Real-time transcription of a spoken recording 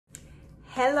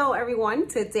Hello everyone,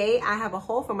 today I have a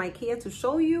haul from IKEA to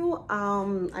show you.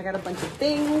 I got a bunch of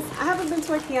things. I haven't been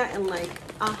to IKEA in like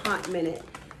a hot minute.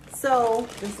 So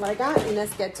this is what I got and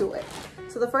let's get to it.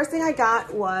 So the first thing I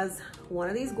got was one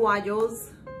of these guayos.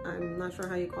 I'm not sure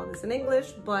how you call this in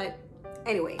English, but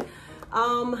anyway.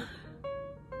 I'm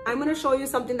gonna show you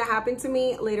something that happened to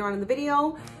me later on in the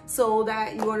video so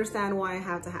that you understand why I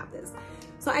have to have this.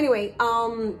 So anyway,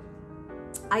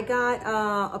 I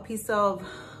got a piece of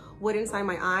wood inside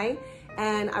my eye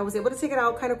and I was able to take it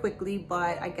out kind of quickly,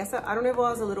 but I guess I don't know if it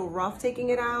was a little rough taking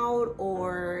it out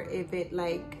or if it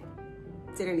like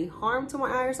did any harm to my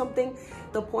eye or something.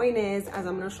 The point is, as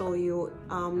I'm gonna show you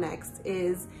next,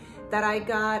 is that I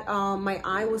got my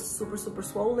eye was super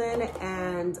swollen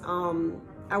and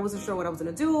I wasn't sure what I was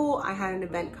gonna do. I had an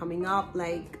event coming up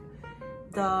like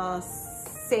the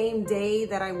same day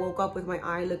that I woke up with my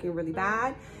eye looking really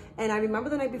bad. And I remember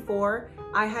the night before,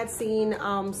 I had seen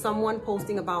someone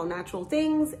posting about natural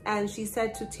things, and she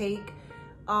said to take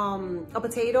a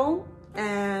potato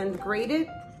and grate it,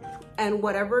 and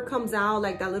whatever comes out,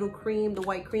 like that little cream, the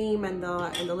white cream and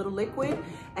the little liquid,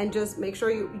 and just make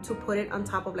sure to put it on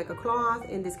top of like a cloth.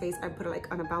 In this case, I put it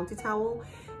like on a bounty towel,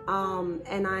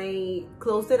 and I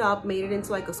closed it up, made it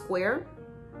into like a square,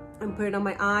 and put it on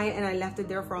my eye, and I left it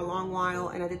there for a long while,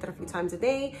 and I did that a few times a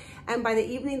day. And by the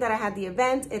evening that I had the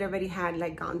event, it already had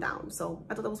like gone down. So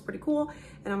I thought that was pretty cool,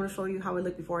 and I'm gonna show you how it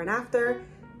looked before and after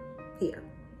here.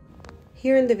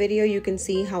 Here in the video, you can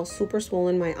see how super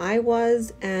swollen my eye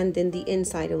was, and then the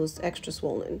inside, it was extra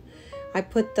swollen. I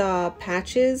put the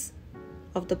patches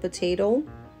of the potato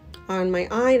on my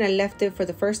eye, and I left it for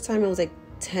the first time, it was like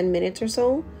 10 minutes or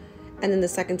so, and then the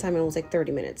second time it was like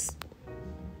 30 minutes.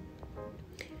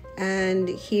 And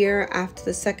here, after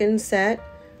the second set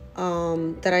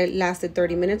that I lasted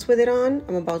 30 minutes with it on,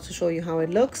 I'm about to show you how it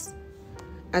looks,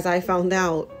 as I found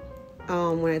out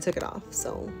when I took it off.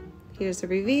 So here's the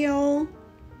reveal.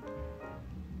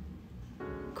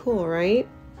 Cool, right?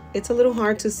 It's a little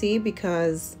hard to see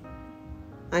because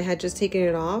I had just taken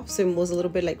it off, so it was a little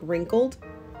bit like wrinkled,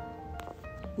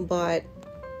 but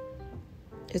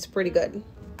it's pretty good.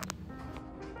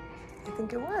 I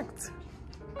think it worked.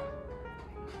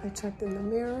 I checked in the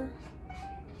mirror,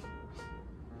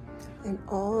 and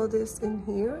all this in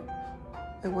here,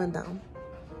 it went down.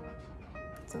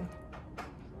 So,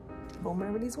 home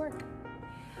remedies work.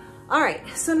 All right,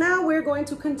 so now we're going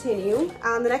to continue.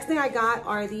 The next thing I got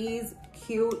are these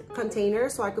cute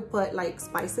containers so I could put like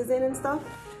spices in and stuff.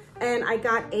 And I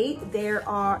got 8. They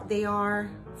are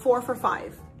 4 for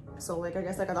 $5. So like, I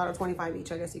guess like $1.25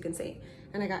 each, I guess you can say.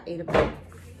 And I got 8 of them,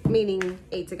 meaning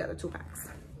 8 together, 2 packs.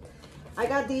 I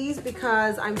got these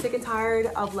because I'm sick and tired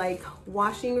of like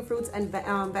washing fruits and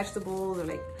vegetables or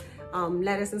like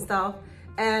lettuce and stuff,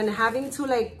 and having to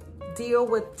like deal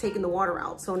with taking the water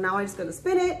out. So now I'm just gonna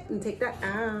spin it and take that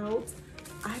out.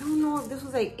 I don't know if this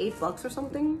was like $8 or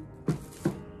something.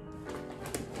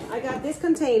 I got this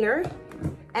container,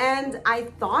 and I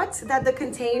thought that the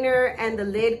container and the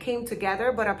lid came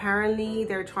together, but apparently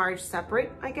they're charged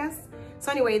separate, I guess.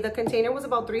 So anyway, the container was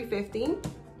about $3.50.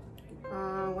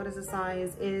 What is the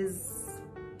size?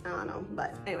 I don't know,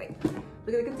 but anyway,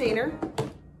 look at the container.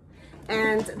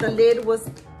 And the lid was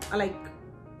like,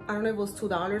 I don't know if it was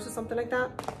 $2 or something like that,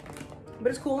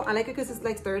 but it's cool. I like it because it's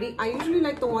like 30. I usually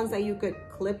like the ones that you could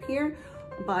clip here,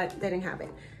 but they didn't have it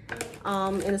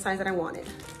in the size that I wanted.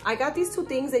 I got these 2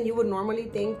 things, and you would normally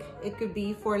think it could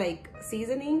be for like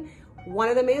seasoning. One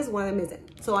of them is, one of them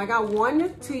isn't. So I got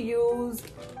one to use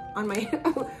on my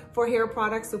for hair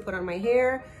products to put on my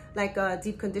hair, like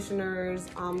deep conditioners.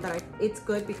 It's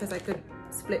good because I could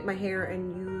split my hair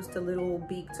and use the little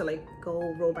beak to like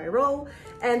go row by row.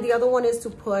 And the other one is to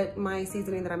put my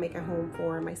seasoning that I make at home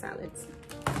for my salads.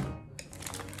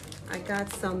 I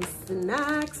got some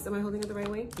snacks. Am I holding it the right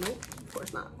way? Nope, of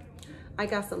course not. I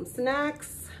got some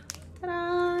snacks,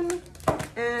 ta-da,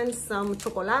 and some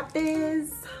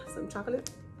chocolates, some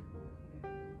chocolate.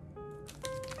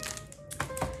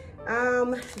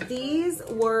 These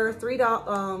were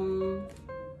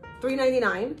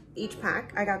 $3.99 each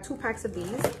pack. I got 2 packs of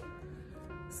these.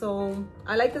 So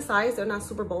I like the size. They're not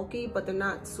super bulky, but they're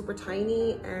not super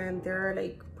tiny, and they're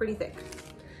like pretty thick.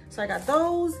 So I got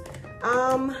those.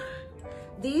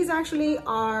 These actually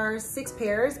are 6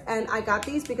 pairs, and I got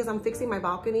these because I'm fixing my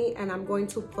balcony, and I'm going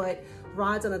to put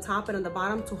rods on the top and on the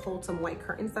bottom to hold some white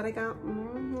curtains that I got.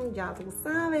 Ya tú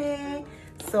sabes.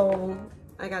 So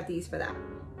I got these for that.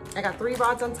 I got 3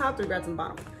 rods on top, 3 rods on the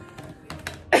bottom.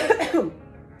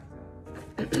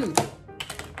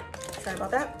 Sorry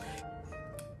about that.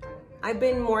 I've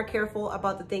been more careful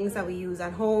about the things that we use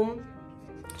at home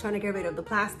trying to get rid of the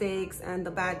plastics and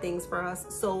the bad things for us.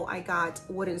 So I got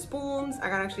wooden spoons. I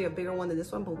got actually a bigger one than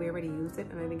this one, but we already used it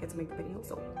and I didn't get to make the video.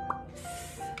 So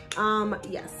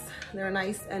yes, they're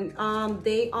nice. And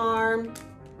they are,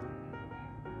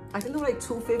 I think they're like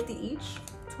 $2.50 each,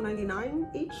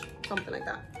 $2.99 each, something like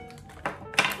that.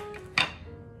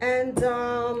 And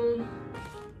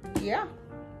yeah,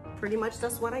 pretty much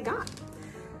that's what I got.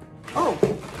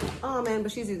 Oh man,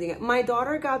 but she's using it. My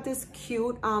daughter got this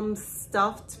cute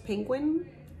stuffed penguin.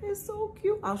 It's so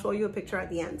cute. I'll show you a picture at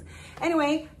the end.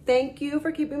 Anyway, thank you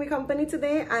for keeping me company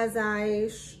today as I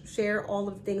share all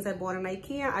of the things I bought in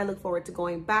IKEA. I look forward to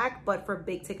going back, but for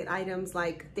big ticket items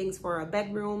like things for a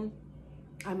bedroom,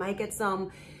 I might get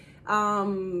some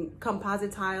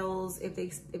composite tiles if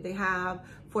they have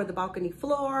for the balcony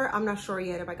floor. I'm not sure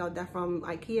yet if I got that from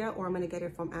IKEA or I'm gonna get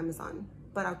it from Amazon,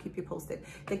 but I'll keep you posted.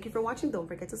 Thank you for watching. Don't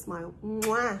forget to smile.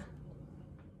 Mwah.